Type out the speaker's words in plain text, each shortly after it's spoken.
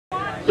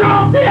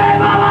Drop the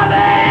A-bomb on me!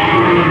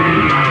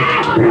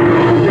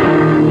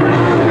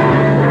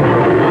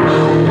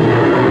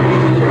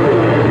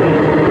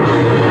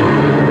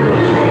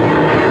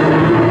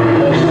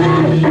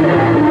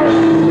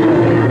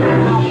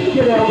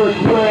 Get over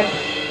quick.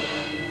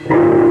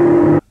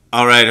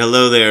 Alright,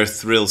 hello there,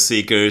 thrill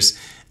seekers.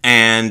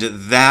 And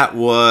that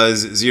was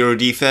Zero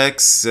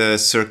Defects,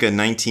 circa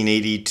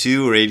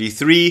 1982 or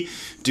 83,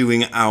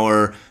 doing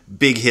our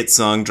big hit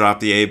song, Drop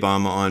the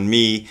A-Bomb on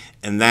Me,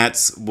 and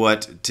that's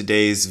what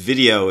today's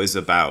video is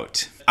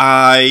about.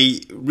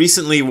 I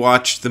recently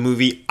watched the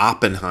movie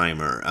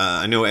Oppenheimer.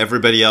 I know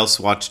everybody else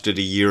watched it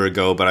a year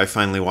ago, but I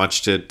finally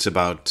watched it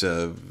about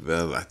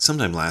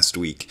sometime last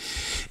week.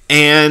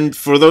 And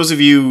for those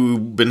of you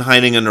who've been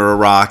hiding under a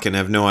rock and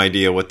have no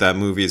idea what that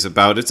movie is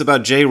about, it's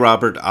about J.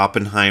 Robert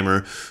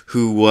Oppenheimer,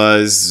 who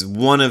was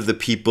one of the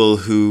people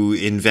who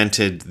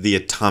invented the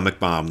atomic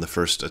bomb, the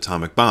first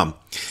atomic bomb.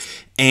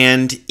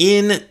 And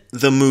in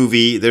the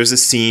movie, there's a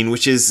scene,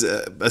 which is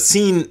a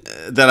scene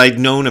that I'd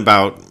known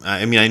about.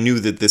 I mean, I knew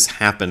that this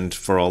happened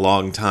for a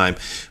long time,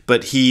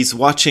 but he's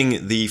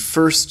watching the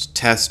first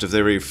test of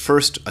their very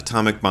first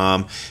atomic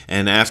bomb,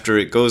 and after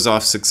it goes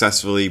off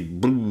successfully,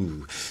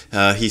 boo,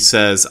 he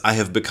says, "I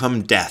have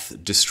become death,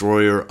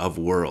 destroyer of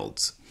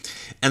worlds."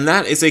 And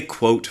that is a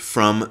quote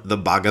from the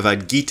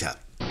Bhagavad Gita.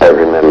 I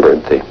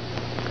remembered the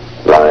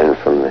line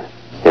from the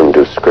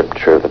Hindu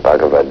scripture, the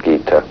Bhagavad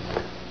Gita.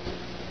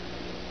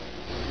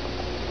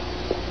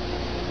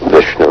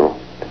 Vishnu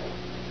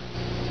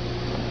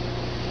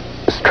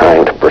is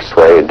trying to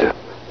persuade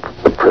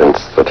the prince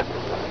that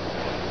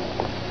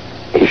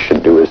he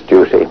should do his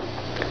duty,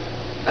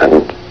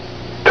 and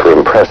to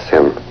impress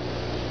him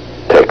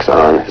takes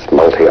on his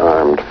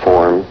multi-armed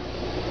form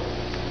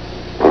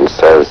and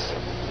says,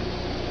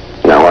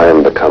 "Now I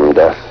am become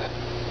death,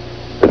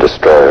 the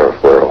destroyer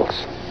of worlds."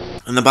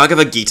 And the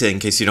Bhagavad Gita, in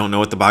case you don't know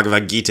what the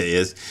Bhagavad Gita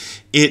is,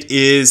 it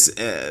is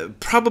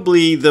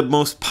probably the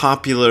most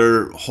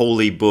popular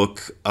holy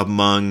book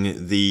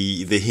among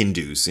the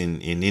Hindus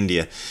in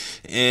India.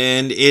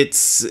 And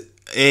it's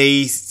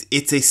a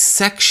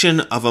section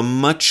of a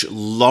much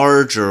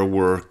larger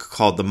work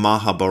called the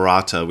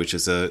Mahabharata, which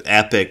is an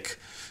epic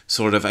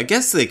sort of, I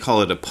guess they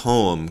call it a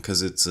poem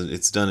because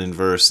it's done in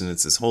verse, and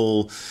it's this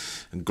whole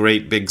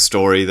great big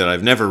story that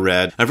I've never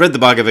read. I've read the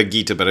Bhagavad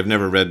Gita, but I've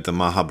never read the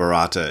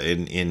Mahabharata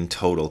in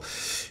total.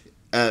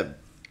 And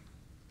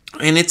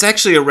it's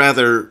actually a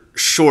rather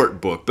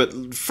short book.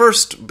 But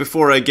first,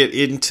 before I get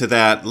into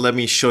that, let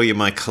me show you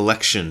my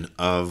collection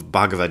of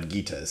Bhagavad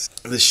Gitas.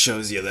 This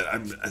shows you that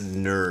I'm a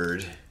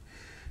nerd.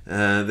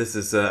 This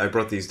is I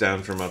brought these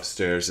down from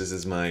upstairs. This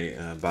is my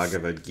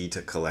Bhagavad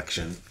Gita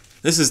collection.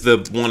 This is the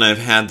one I've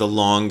had the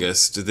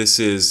longest. This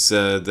is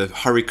the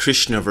Hare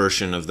Krishna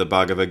version of the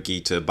Bhagavad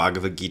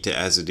Gita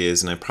as it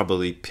is, and I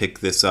probably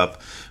picked this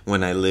up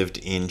when I lived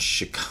in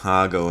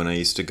Chicago, and I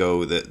used to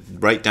go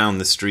right down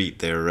the street.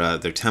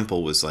 Their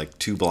temple was like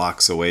 2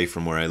 blocks away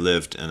from where I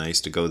lived, and I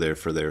used to go there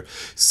for their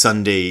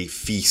Sunday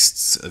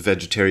feasts,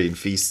 vegetarian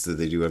feasts that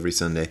they do every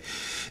Sunday.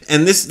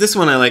 And this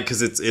one I like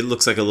because it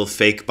looks like a little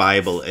fake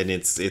Bible, and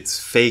it's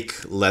fake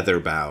leather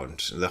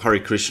bound. The Hare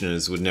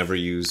Krishnas would never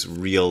use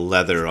real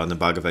leather on the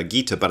Bhagavad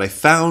Gita, but I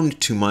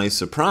found, to my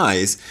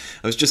surprise,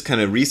 I was just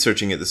kind of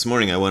researching it this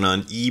morning. I went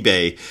on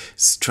eBay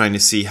trying to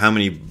see how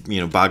many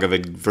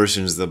Bhagavad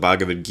versions of the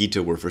Bhagavad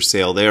Gita were for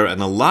sale there, and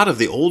a lot of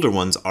the older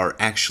ones are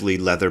actually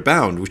leather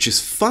bound, which is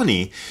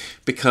funny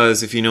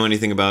because if you know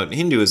anything about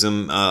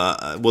Hinduism,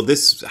 well,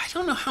 this, I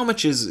don't know how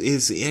much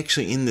is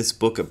actually in this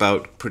book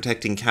about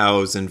protecting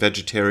cows and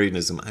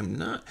vegetarianism.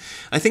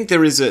 I think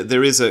there is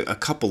a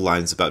couple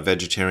lines about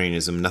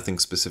vegetarianism, nothing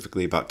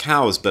specifically about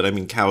cows, but I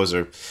mean, cows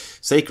are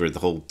sacred. The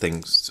whole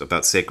thing's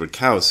about sacred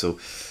cows, so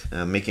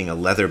making a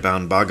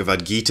leather-bound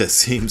Bhagavad Gita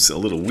seems a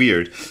little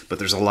weird, but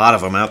there's a lot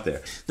of them out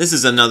there. This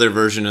is another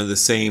version of the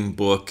same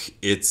book.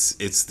 It's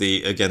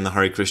again the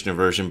Hare Krishna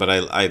version, but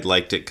I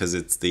liked it because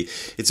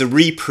it's a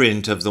reprint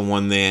of the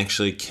one they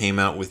actually came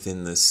out with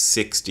in the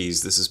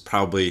 60s. This is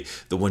probably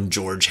the one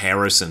George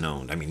Harrison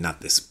owned. I mean, not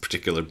this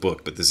particular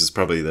book, but this is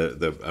probably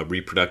a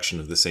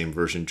reproduction of the same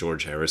version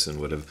George Harrison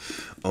would have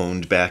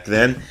owned back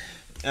then.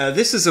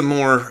 This is a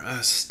more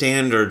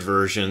standard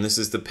version. This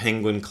is the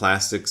Penguin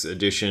Classics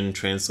edition,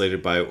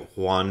 translated by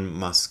Juan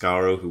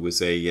Mascaro, who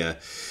was I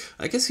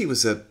guess he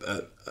was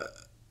a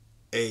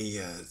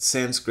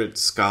Sanskrit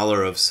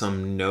scholar of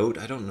some note.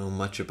 I don't know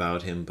much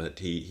about him, but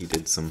he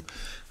did some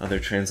other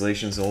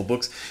translations of old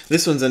books.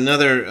 This one's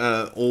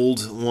another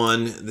old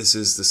one. This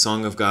is the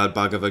Song of God,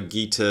 Bhagavad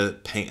Gita,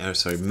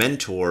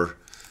 Mentor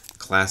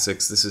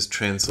Classics. This is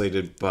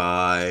translated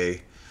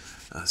by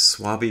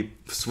Swami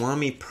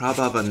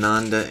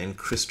Prabhavananda and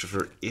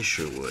Christopher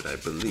Isherwood, I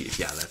believe.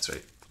 Yeah, that's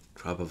right.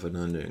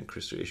 Prabhavananda and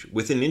Christopher Isherwood.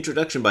 With an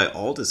introduction by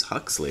Aldous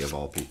Huxley, of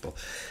all people.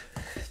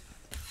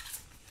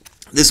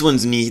 This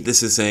one's neat.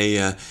 This is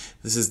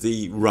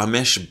the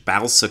Ramesh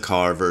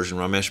Balsekar version.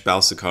 Ramesh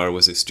Balsekar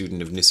was a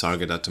student of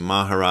Nisargadatta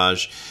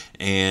Maharaj,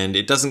 and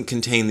it doesn't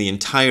contain the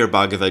entire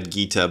Bhagavad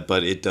Gita,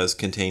 but it does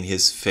contain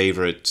his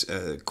favorite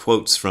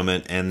quotes from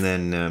it, and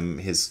then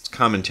his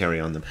commentary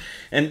on them.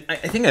 And I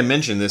think I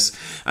mentioned this.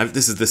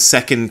 This is the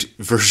second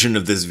version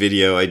of this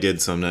video I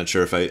did, so I'm not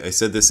sure if I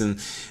said this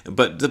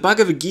but the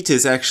Bhagavad Gita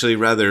is actually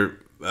rather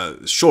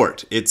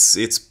short. It's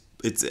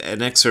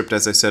an excerpt,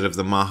 as I said, of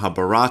the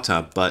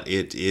Mahabharata, but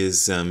it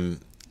is it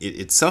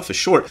itself is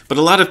short. But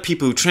a lot of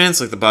people who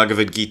translate the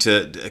Bhagavad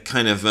Gita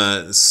kind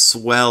of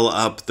swell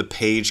up the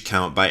page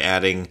count by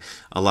adding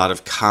a lot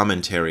of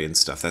commentary and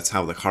stuff. That's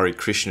how the Hare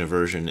Krishna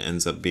version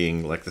ends up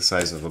being like the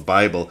size of a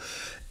Bible.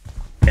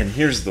 And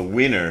here's the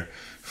winner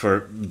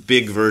for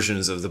big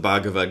versions of the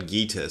Bhagavad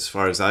Gita, as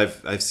far as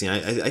I've seen.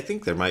 I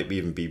think there might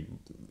even be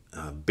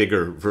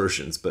bigger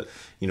versions, but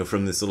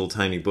from this little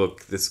tiny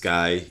book, this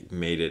guy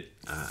made it.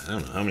 I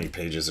don't know how many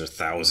pages,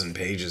 1,000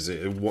 pages,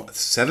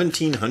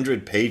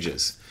 1,700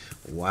 pages.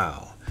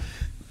 Wow.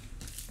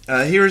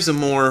 Here's a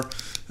more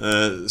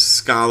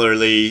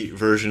scholarly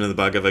version of the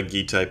Bhagavad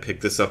Gita. I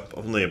picked this up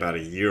only about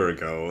a year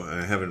ago.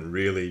 I haven't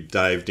really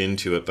dived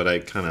into it, but I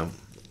kind of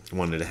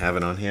wanted to have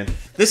it on hand.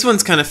 This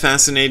one's kind of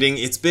fascinating.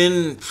 It's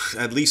been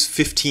at least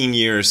 15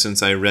 years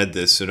since I read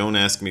this, so don't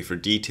ask me for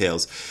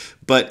details.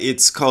 But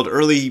it's called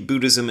Early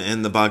Buddhism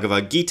and the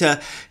Bhagavad Gita,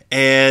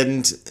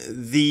 and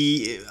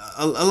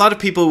a lot of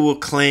people will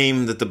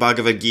claim that the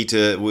Bhagavad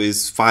Gita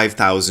was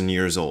 5,000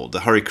 years old.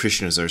 The Hare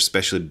Krishnas are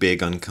especially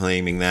big on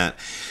claiming that.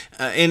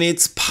 And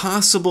it's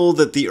possible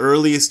that the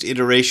earliest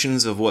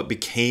iterations of what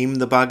became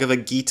the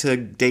Bhagavad Gita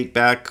date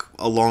back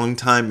a long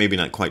time, maybe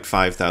not quite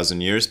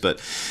 5,000 years, but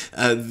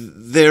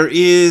there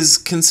is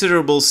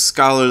considerable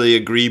scholarly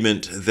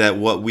agreement that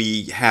what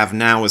we have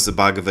now as the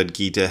Bhagavad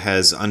Gita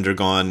has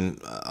undergone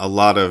a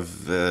lot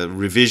of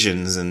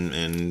revisions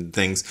and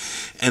things,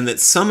 and that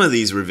some of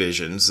these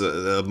revisions,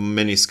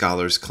 many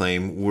scholars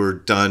claim, were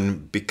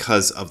done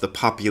because of the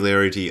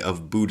popularity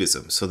of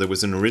Buddhism. So there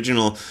was an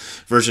original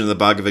version of the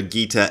Bhagavad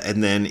Gita,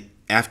 and then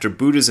after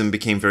Buddhism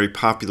became very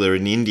popular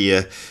in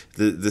India,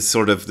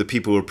 the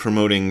people who were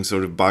promoting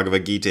sort of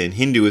Bhagavad Gita and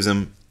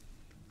Hinduism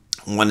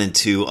wanted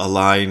to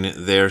align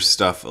their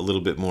stuff a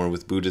little bit more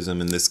with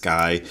Buddhism, and this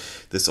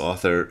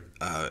author,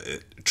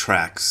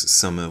 tracks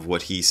some of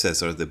what he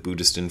says are the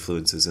Buddhist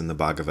influences in the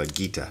Bhagavad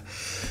Gita.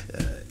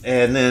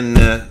 And then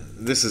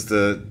this is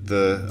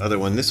the other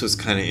one. This was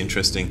kind of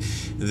interesting.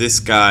 This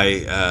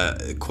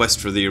guy, Quest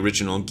for the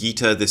Original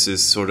Gita, this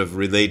is sort of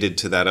related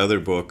to that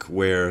other book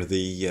where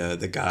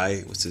the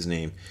guy, what's his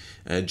name?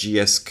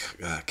 G.S.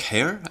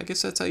 Kher, I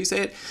guess that's how you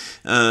say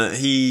it.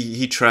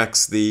 He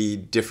tracks the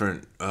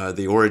different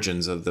the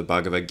origins of the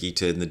Bhagavad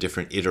Gita and the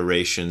different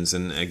iterations.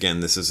 And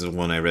again, this is the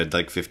one I read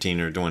like 15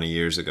 or 20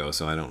 years ago,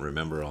 so I don't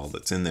remember all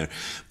that's in there.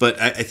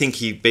 But I think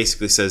he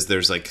basically says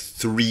there's like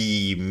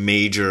 3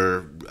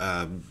 major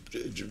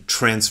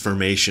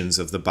transformations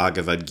of the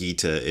Bhagavad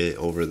Gita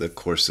over the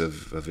course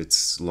of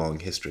its long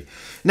history.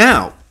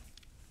 Now,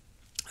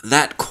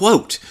 that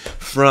quote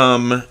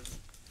from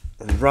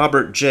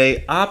Robert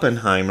J.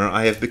 Oppenheimer,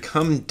 "I have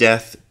become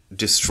death,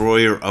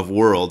 destroyer of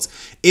worlds,"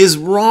 is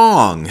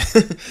wrong.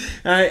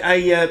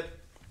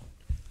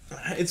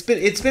 It's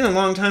been a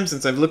long time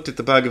since I've looked at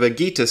the Bhagavad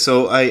Gita,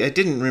 so I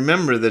didn't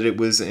remember that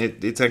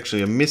it's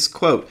actually a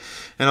misquote.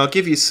 And I'll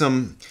give you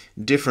some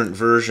different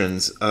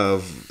versions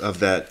of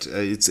that.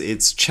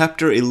 It's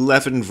chapter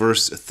 11,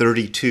 verse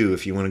 32,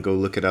 if you want to go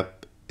look it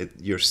up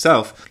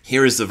yourself.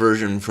 Here is the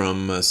version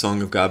from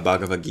Song of God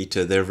Bhagavad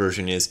Gita. Their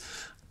version is,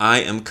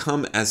 "I am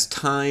come as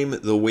time,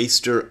 the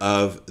waster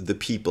of the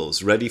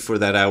peoples, ready for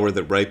that hour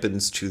that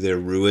ripens to their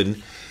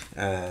ruin."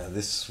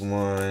 This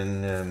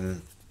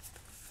one,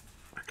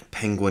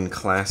 Penguin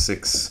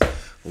Classics,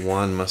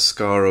 Juan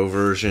Mascaro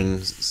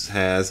version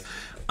has,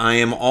 "I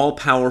am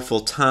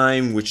all-powerful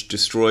time, which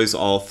destroys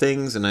all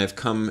things, and I have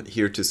come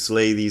here to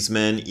slay these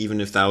men.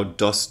 Even if thou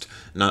dost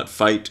not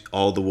fight,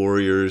 all the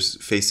warriors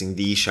facing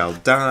thee shall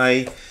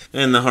die."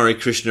 And the Hare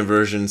Krishna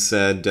version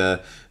says,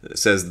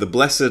 "The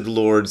blessed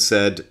Lord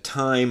said,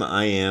 'Time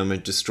I am, a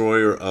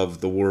destroyer of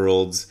the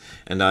worlds,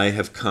 and I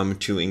have come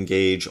to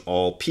engage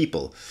all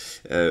people,'"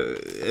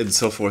 and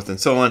so forth and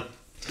so on.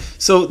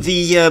 So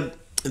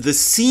the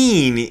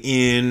scene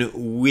in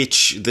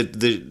which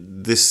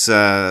this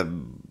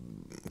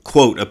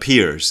quote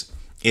appears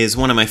is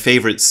one of my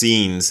favorite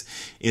scenes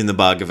in the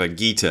Bhagavad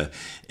Gita.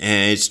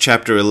 And it's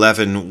chapter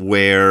 11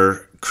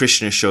 where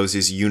Krishna shows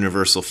his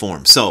universal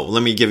form. So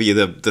let me give you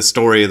the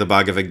story of the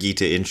Bhagavad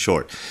Gita in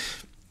short.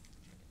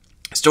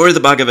 The story of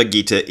the Bhagavad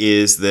Gita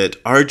is that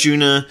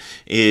Arjuna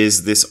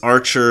is this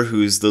archer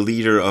who's the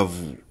leader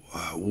of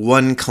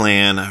one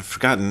clan. I've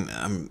forgotten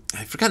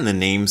the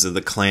names of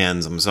the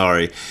clans, I'm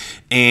sorry.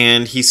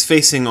 And he's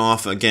facing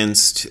off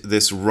against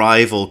this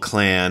rival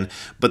clan,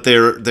 but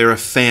they're a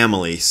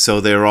family, so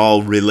they're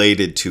all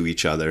related to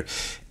each other.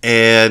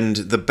 And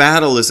the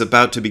battle is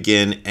about to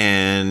begin,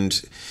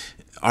 and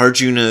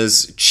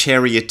Arjuna's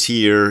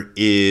charioteer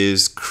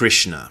is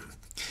Krishna.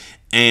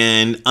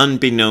 And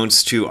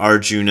unbeknownst to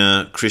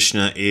Arjuna,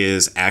 Krishna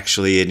is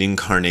actually an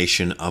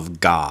incarnation of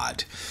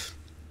God.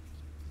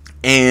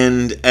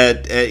 And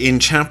in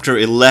chapter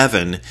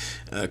 11,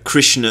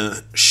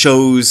 Krishna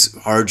shows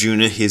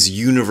Arjuna his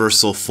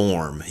universal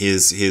form,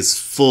 his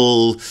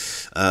full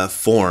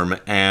form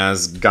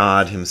as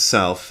God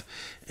himself.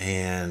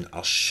 And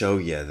I'll show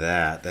you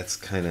that. That's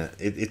kind of,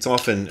 it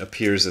often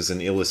appears as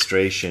an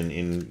illustration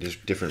in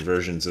different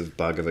versions of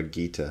Bhagavad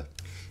Gita.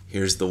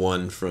 Here's the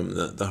one from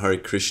the Hare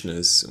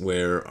Krishnas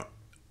where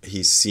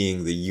he's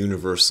seeing the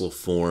universal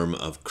form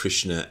of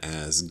Krishna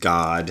as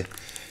God.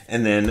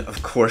 And then,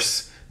 of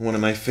course, one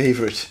of my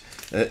favorite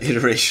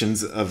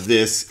iterations of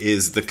this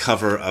is the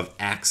cover of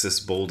Axis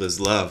Bold as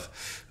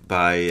Love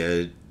by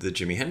the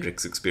Jimi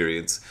Hendrix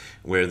Experience,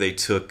 where they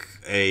took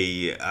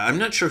I'm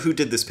not sure who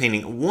did this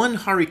painting. One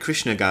Hare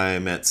Krishna guy I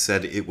met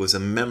said it was a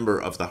member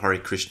of the Hare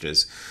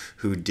Krishnas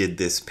who did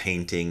this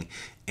painting,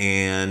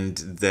 and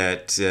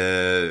that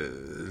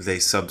they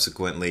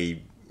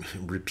subsequently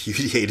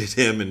repudiated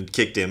him and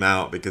kicked him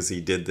out because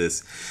he did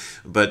this.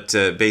 But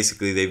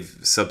basically they've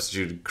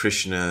substituted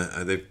Krishna,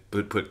 they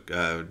put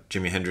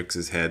Jimi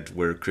Hendrix's head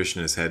where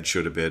Krishna's head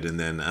should have been, and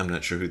then I'm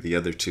not sure who the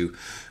other two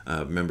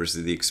members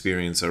of the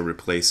Experience are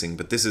replacing.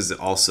 But this is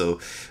also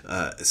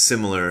a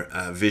similar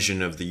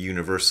vision of the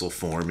universal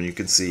form, and you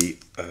can see,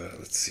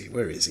 let's see,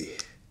 where is he?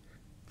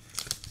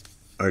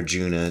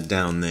 Arjuna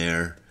down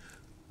there.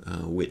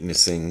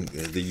 Witnessing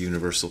the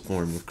universal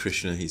form of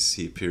Krishna.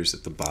 He appears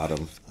at the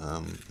bottom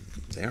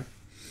there.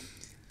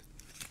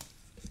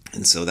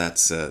 And so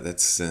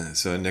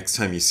so next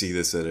time you see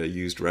this at a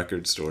used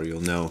record store, you'll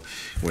know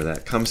where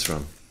that comes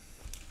from.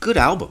 Good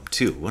album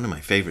too. One of my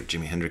favorite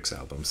Jimi Hendrix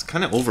albums.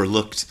 Kind of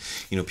overlooked.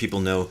 You know, people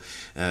know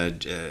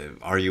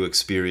Are You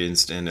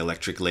Experienced and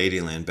Electric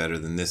Ladyland better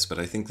than this, but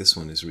I think this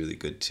one is really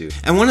good too.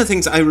 And one of the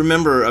things I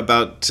remember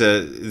about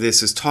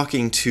this is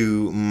talking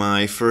to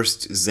my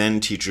first Zen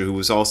teacher, who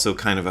was also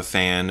kind of a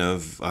fan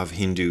of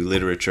Hindu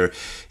literature,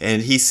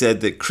 and he said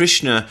that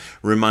Krishna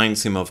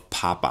reminds him of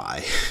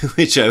Popeye,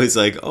 which I was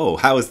like, oh,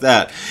 how is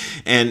that?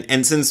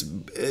 And since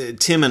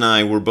Tim and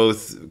I were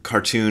both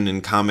cartoon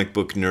and comic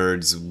book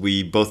nerds,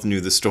 we both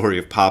knew the story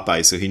of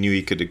Popeye, so he knew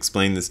he could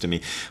explain this to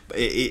me.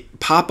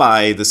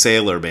 Popeye the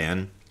Sailor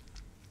Man,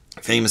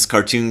 famous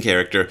cartoon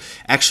character,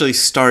 actually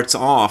starts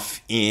off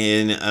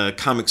in a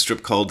comic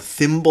strip called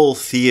Thimble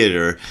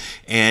Theater,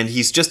 and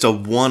he's just a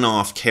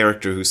one-off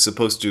character he was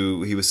supposed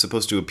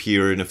to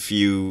appear in a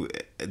few.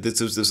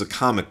 This was a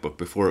comic book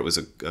before it was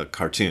a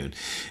cartoon,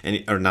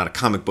 or not a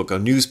comic book, a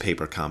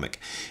newspaper comic.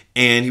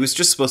 And he was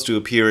just supposed to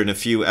appear in a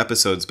few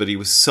episodes, but he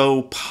was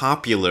so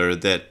popular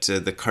that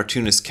the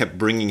cartoonist kept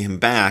bringing him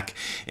back,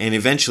 and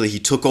eventually he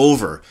took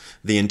over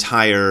the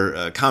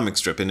entire comic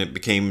strip, and it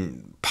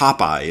became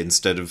Popeye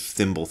instead of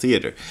Thimble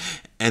Theater.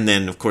 And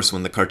then, of course,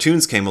 when the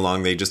cartoons came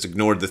along, they just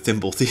ignored the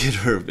Thimble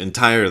Theater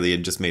entirely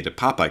and just made it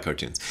Popeye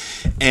cartoons.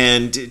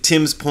 And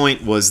Tim's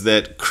point was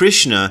that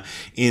Krishna,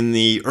 in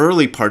the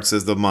early parts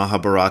of the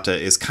Mahabharata,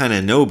 is kind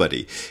of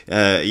nobody.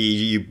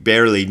 You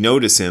barely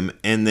notice him,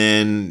 and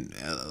then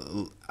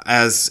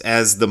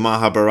as the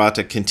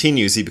Mahabharata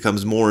continues, he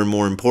becomes more and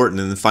more important,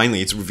 and then finally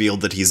it's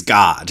revealed that he's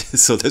God.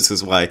 So this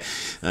is why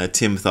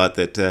Tim thought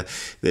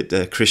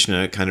that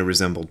Krishna kind of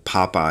resembled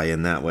Popeye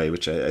in that way,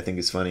 which I think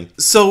is funny.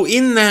 So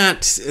in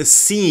that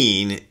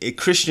scene,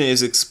 Krishna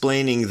is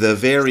explaining the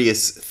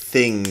various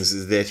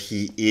things that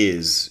he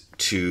is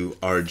to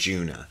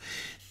Arjuna.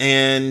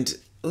 And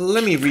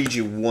let me read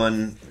you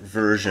one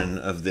version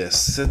of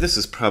this. So this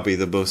is probably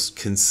the most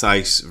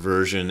concise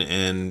version,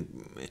 and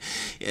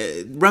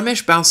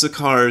Ramesh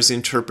Balsekar's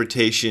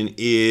interpretation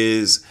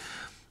is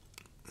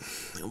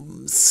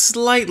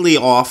slightly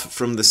off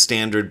from the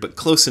standard, but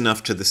close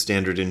enough to the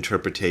standard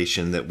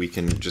interpretation that we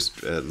can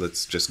just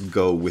let's just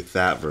go with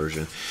that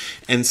version.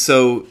 And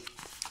so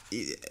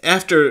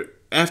after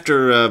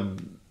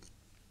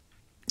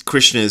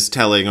Krishna is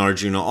telling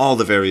Arjuna all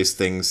the various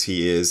things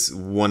he is,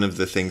 one of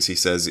the things he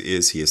says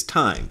is he is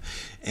time.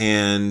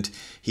 And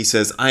he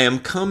says, I am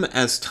come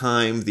as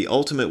time, the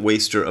ultimate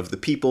waster of the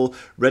people,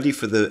 ready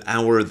for the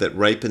hour that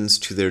ripens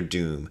to their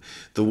doom.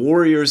 The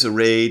warriors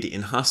arrayed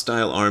in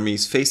hostile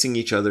armies facing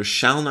each other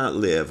shall not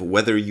live,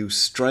 whether you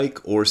strike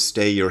or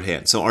stay your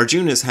hand. So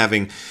Arjuna is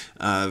having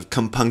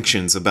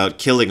compunctions about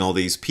killing all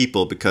these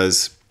people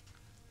because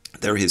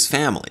they're his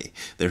family,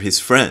 they're his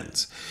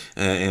friends.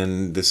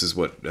 And this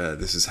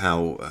is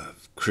how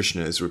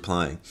Krishna is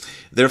replying.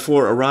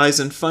 Therefore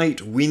arise and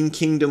fight, win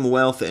kingdom,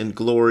 wealth, and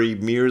glory,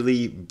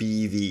 merely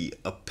be the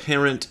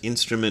apparent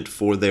instrument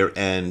for their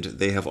end.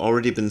 They have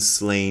already been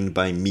slain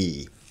by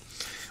me.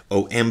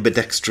 O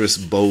ambidextrous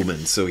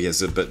bowman. So he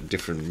has a bit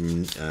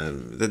different.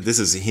 This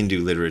is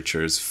Hindu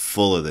literature, is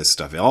full of this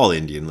stuff. All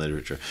Indian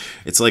literature.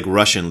 It's like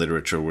Russian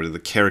literature where the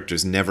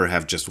characters never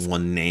have just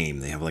one name.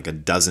 They have like a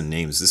dozen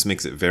names. This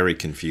makes it very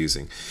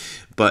confusing.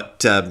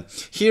 But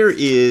here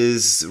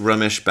is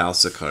Ramesh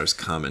Balsekar's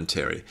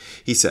commentary.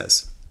 He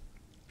says,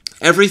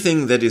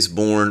 Everything that is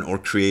born or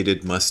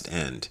created must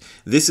end.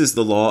 This is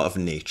the law of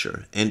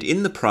nature, and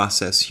in the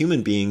process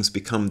human beings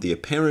become the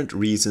apparent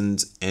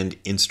reasons and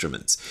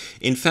instruments.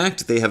 In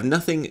fact, they have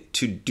nothing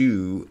to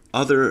do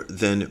other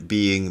than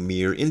being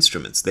mere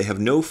instruments. They have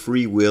no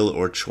free will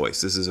or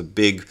choice. This is a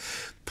big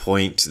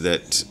point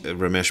that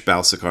Ramesh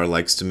Balsekar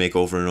likes to make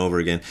over and over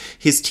again.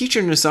 His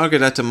teacher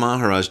Nisargadatta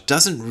Maharaj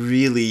doesn't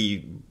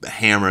really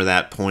hammer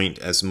that point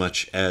as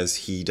much as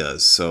he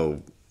does,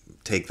 so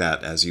take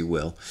that as you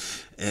will.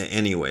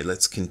 Anyway,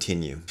 let's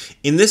continue.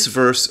 In this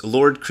verse,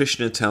 Lord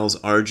Krishna tells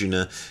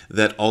Arjuna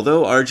that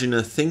although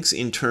Arjuna thinks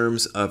in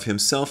terms of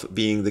himself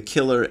being the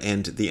killer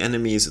and the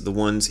enemies the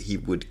ones he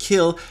would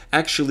kill,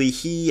 actually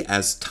he,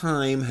 as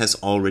time, has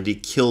already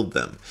killed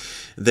them.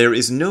 There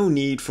is no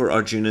need for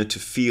Arjuna to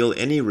feel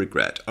any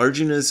regret.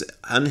 Arjuna's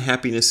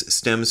unhappiness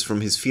stems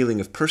from his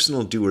feeling of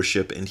personal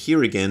doership, and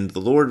here again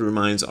the Lord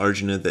reminds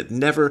Arjuna that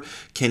never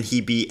can he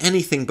be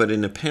anything but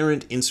an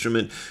apparent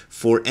instrument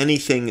for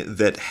anything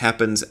that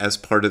happens as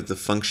part of the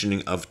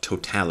functioning of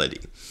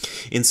totality.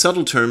 In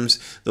subtle terms,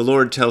 the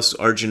Lord tells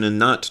Arjuna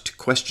not to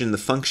question the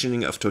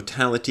functioning of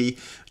totality,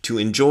 to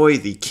enjoy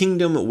the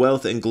kingdom,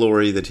 wealth, and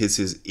glory that is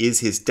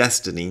his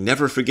destiny,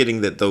 never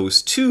forgetting that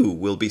those too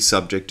will be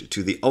subject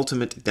to the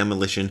ultimate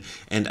demolition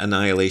and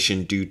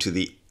annihilation due to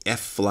the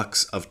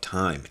efflux of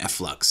time.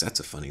 Efflux, that's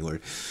a funny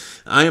word.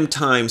 I am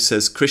time,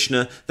 says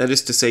Krishna. That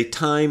is to say,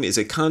 time is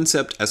a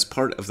concept as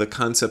part of the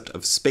concept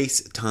of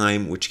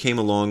space-time, which came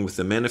along with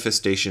the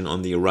manifestation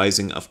on the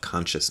arising of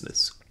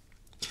consciousness.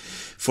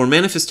 For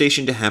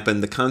manifestation to happen,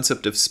 the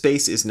concept of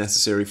space is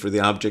necessary for the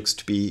objects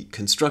to be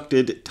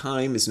constructed.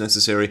 Time is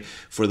necessary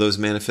for those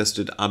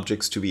manifested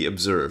objects to be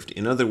observed.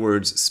 In other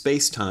words,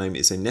 space-time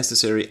is a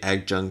necessary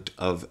adjunct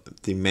of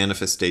the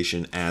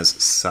manifestation as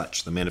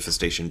such, the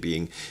manifestation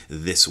being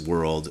this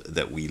world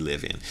that we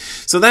live in.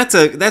 So that's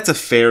a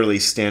fairly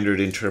standard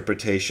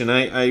interpretation.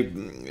 I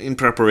in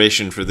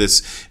preparation for this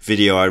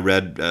video, I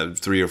read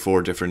 3 or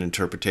 4 different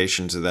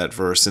interpretations of that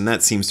verse, and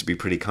that seems to be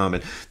pretty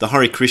common. The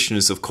Hare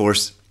Krishnas, of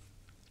course,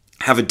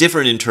 have a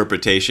different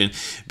interpretation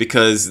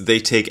because they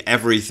take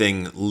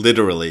everything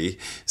literally.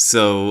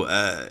 So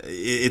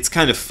it's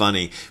kind of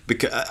funny.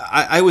 Because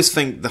I always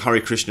think the Hare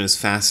Krishna is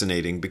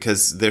fascinating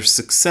because their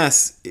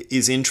success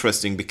is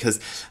interesting because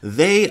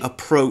they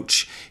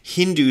approach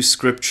Hindu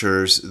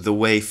scriptures the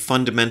way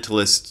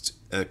fundamentalist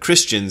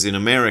Christians in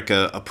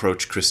America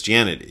approach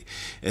Christianity.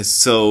 And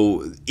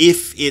so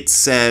if it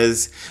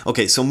says,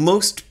 okay, so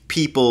most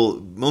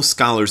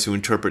scholars who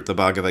interpret the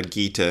Bhagavad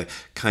Gita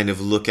kind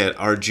of look at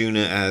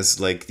Arjuna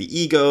as like the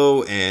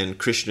ego and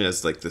Krishna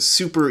as like the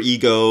super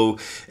ego,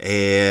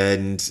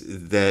 and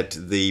that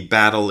the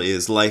battle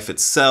is life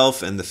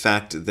itself, and the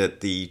fact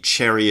that the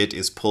chariot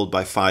is pulled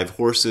by 5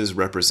 horses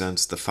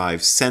represents the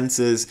 5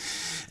 senses,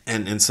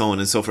 and so on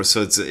and so forth.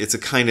 So it's a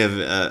kind of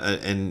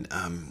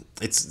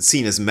it's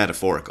seen as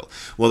metaphorical.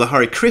 Well, the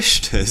Hare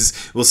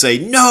Krishnas will say,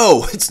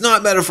 no, it's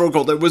not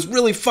metaphorical. There was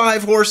really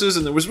 5 horses,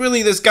 and there was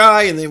really this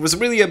guy, and there was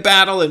really a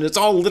battle, and it's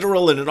all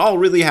literal, and it all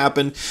really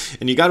happened,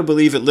 and you got to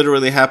believe it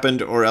literally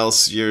happened, or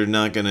else you're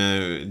not going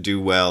to do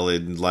well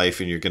in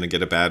life, and you're going to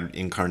get a bad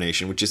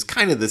incarnation, which is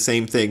kind of the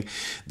same thing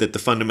that the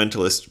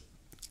fundamentalist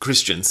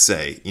Christians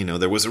say. You know,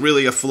 there was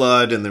really a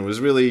flood, and there was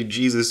really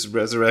Jesus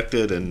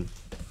resurrected, and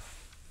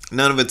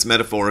none of it's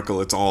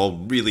metaphorical. It's all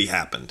really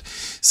happened.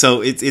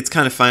 So it's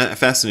kind of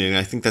fascinating.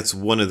 I think that's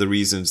one of the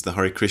reasons the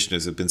Hare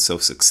Krishnas have been so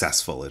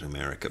successful in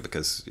America,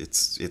 because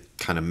it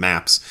kind of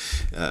maps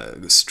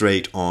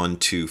straight on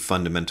to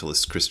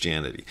fundamentalist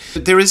Christianity.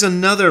 But there is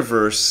another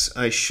verse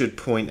I should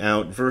point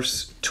out,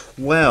 verse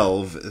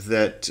 12,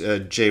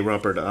 that J.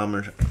 Robert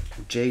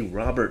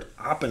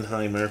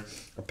Oppenheimer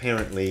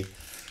apparently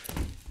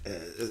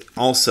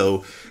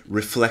also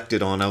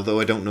reflected on,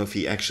 although I don't know if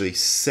he actually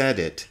said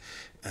it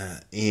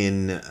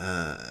when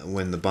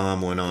the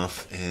bomb went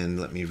off. And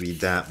let me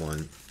read that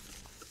one.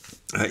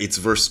 It's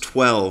verse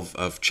 12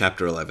 of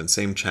chapter 11,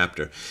 same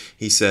chapter.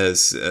 He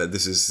says,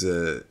 this is,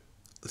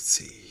 let's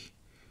see,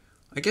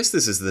 I guess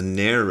this is the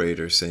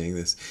narrator saying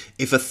this.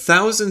 If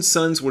 1,000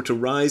 suns were to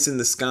rise in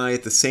the sky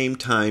at the same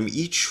time,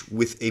 each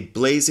with a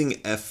blazing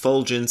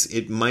effulgence,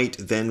 it might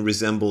then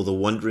resemble the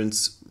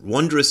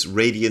wondrous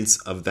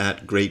radiance of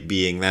that great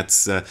being.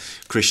 That's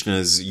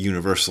Krishna's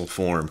universal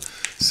form.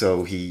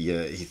 So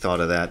he thought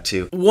of that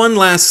too. One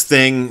last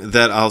thing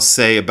that I'll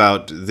say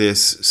about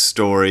this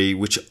story,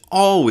 which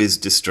always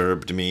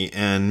disturbed me,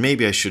 and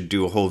maybe I should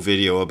do a whole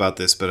video about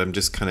this, but I'm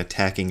just kind of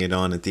tacking it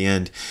on at the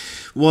end,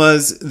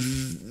 was,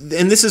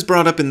 and this is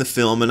brought up in the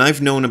film, and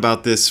I've known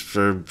about this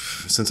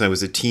since I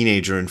was a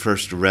teenager and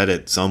first read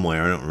it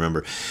somewhere, I don't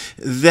remember,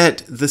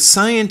 that the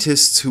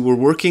scientists who were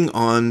working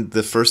on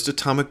the first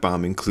atomic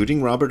bomb,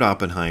 including Robert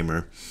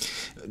Oppenheimer,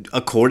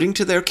 according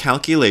to their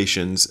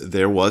calculations,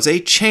 there was a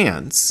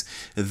chance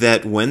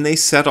that when they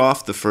set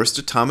off the first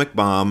atomic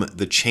bomb,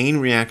 the chain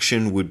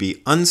reaction would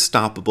be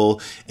unstoppable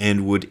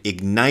and would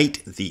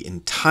ignite the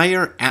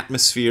entire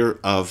atmosphere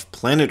of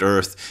planet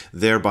Earth,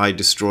 thereby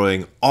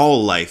destroying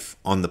all life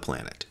on the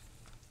planet.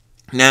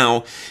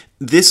 Now,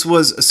 this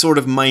was a sort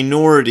of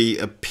minority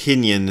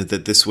opinion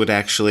that this would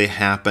actually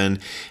happen,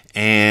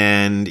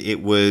 and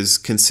it was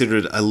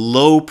considered a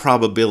low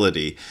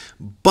probability,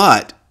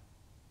 but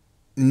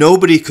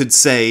nobody could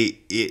say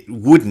it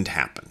wouldn't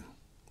happen.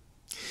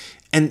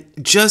 And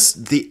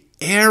just the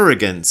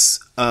arrogance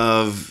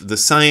of the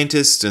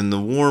scientists and the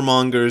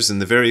warmongers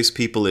and the various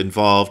people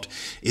involved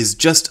is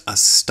just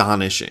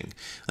astonishing.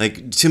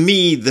 Like, to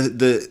me,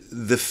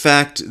 the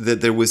fact that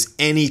there was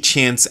any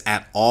chance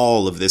at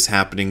all of this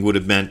happening would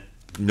have meant,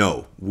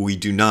 no, we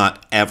do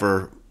not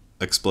ever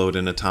explode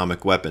an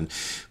atomic weapon.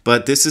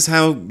 But this is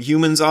how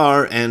humans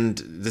are,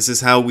 and this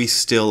is how we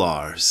still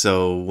are.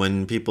 So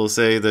when people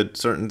say that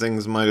certain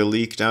things might have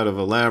leaked out of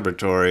a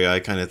laboratory, I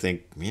kind of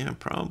think, yeah,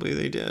 probably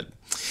they did.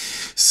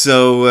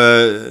 So,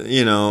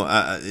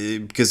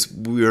 because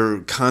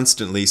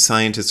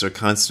scientists are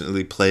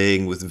constantly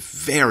playing with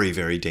very,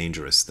 very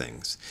dangerous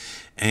things.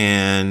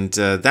 And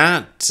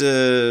that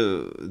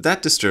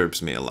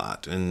disturbs me a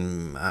lot.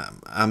 And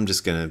I'm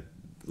just going to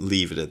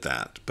leave it at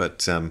that.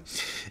 But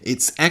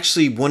it's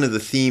actually one of the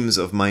themes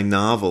of my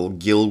novel,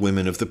 Gill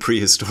Women of the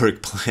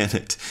Prehistoric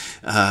Planet,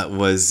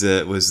 was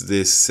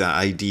this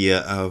idea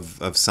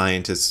of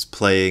scientists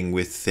playing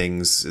with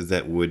things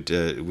that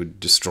would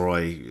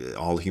destroy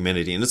all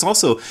humanity. And it's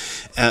also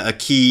a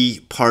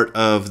key part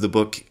of the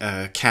book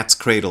Cat's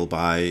Cradle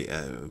by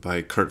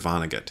Kurt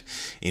Vonnegut,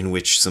 in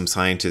which some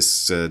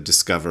scientists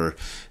discover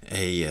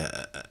a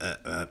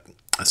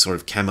sort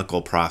of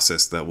chemical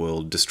process that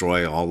will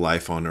destroy all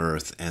life on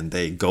Earth, and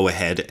they go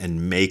ahead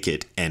and make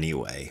it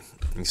anyway.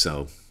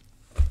 So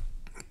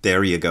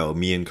there you go.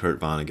 Me and Kurt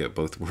Vonnegut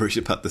both worried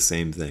about the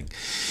same thing.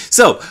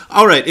 So,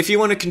 all right, if you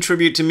want to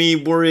contribute to me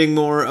worrying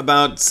more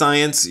about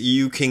science,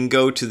 you can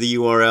go to the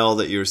URL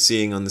that you're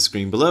seeing on the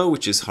screen below,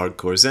 which is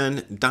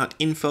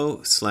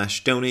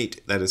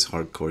hardcorezen.info/donate. That is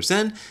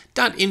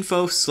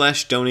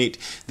hardcorezen.info/donate.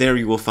 There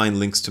you will find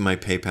links to my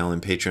PayPal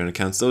and Patreon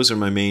accounts. Those are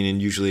my main and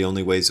usually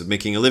only ways of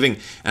making a living,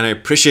 and I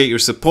appreciate your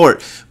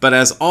support. But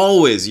as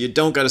always, you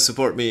don't got to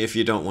support me if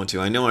you don't want to.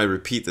 I know I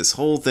repeat this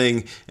whole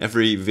thing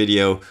every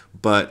video,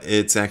 but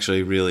it's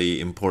actually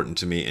really important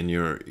to me, and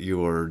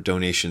your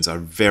donations are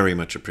very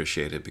much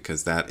appreciated,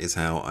 because that is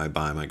how I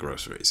buy my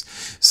groceries.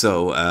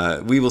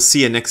 So we will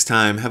see you next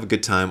time. Have a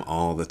good time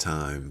all the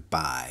time.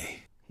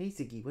 Bye. Hey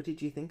Ziggy, what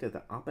did you think of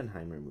the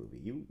Oppenheimer movie?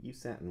 You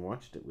sat and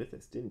watched it with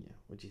us, didn't you?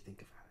 What did you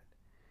think about it?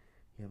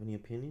 You have any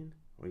opinion,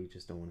 or you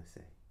just don't want to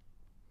say?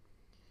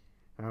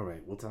 All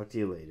right, we'll talk to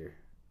you later.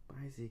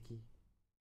 Bye, Ziggy.